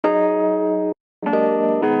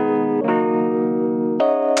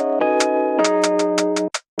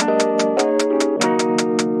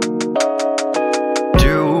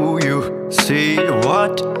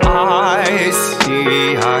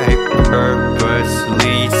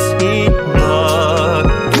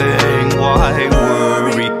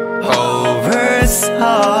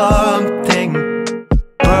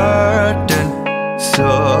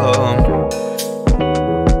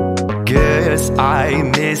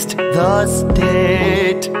missed the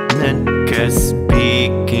statement, 'cause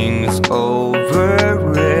speaking's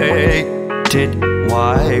overrated.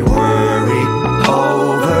 Why worry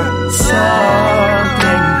over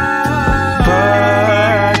something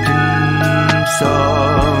burdensome?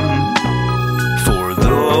 For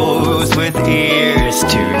those with ears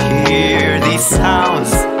to hear these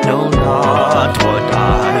sounds know not what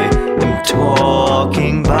I am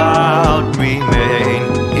talking about. Remain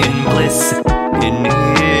in bliss, in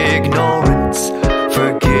ignorance.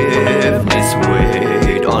 Forgiveness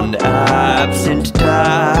wait on absent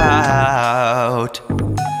doubt.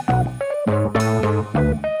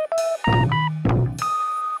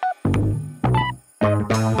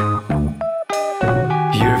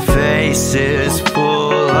 Your face is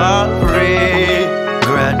full of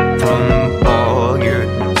regret from all your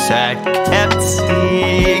sad-kept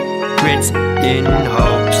secrets, in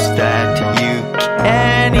hopes that you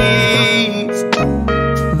can ease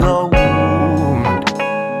the wound.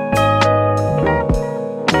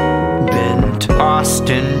 Been tossed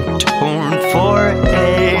and torn for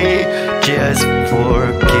ages,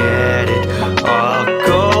 forget it, I'll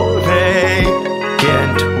go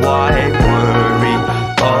vacant. Why worry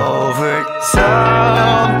over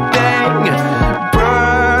something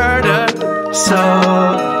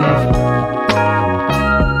burdensome?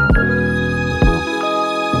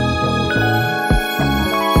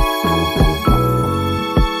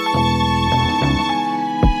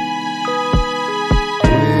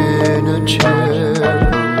 In a chair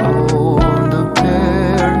alone, the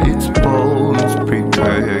bear its bones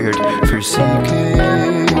prepared for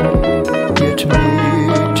seeking, yet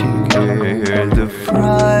meeting here the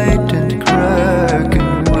frightened crack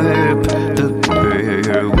and whip. The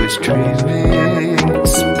bear was dreaming,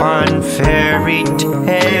 spun fairy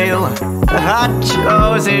tale, a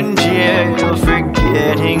chosen jail,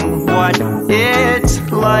 forgetting what it's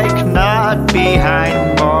like not behind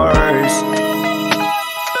bars.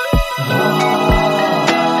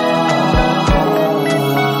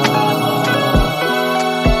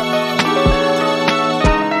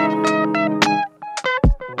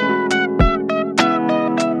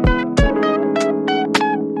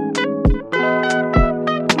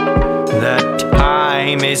 The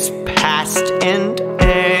time is past and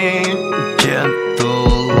ancient. The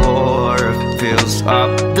lore fills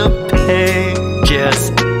up the pages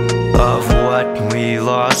of what we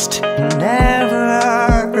lost,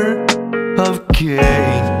 never of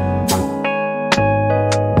gain.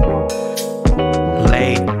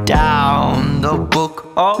 Lay down the book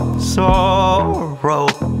of sorrow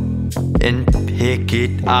and pick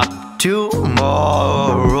it up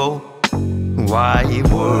tomorrow. Why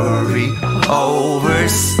worry over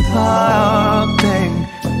something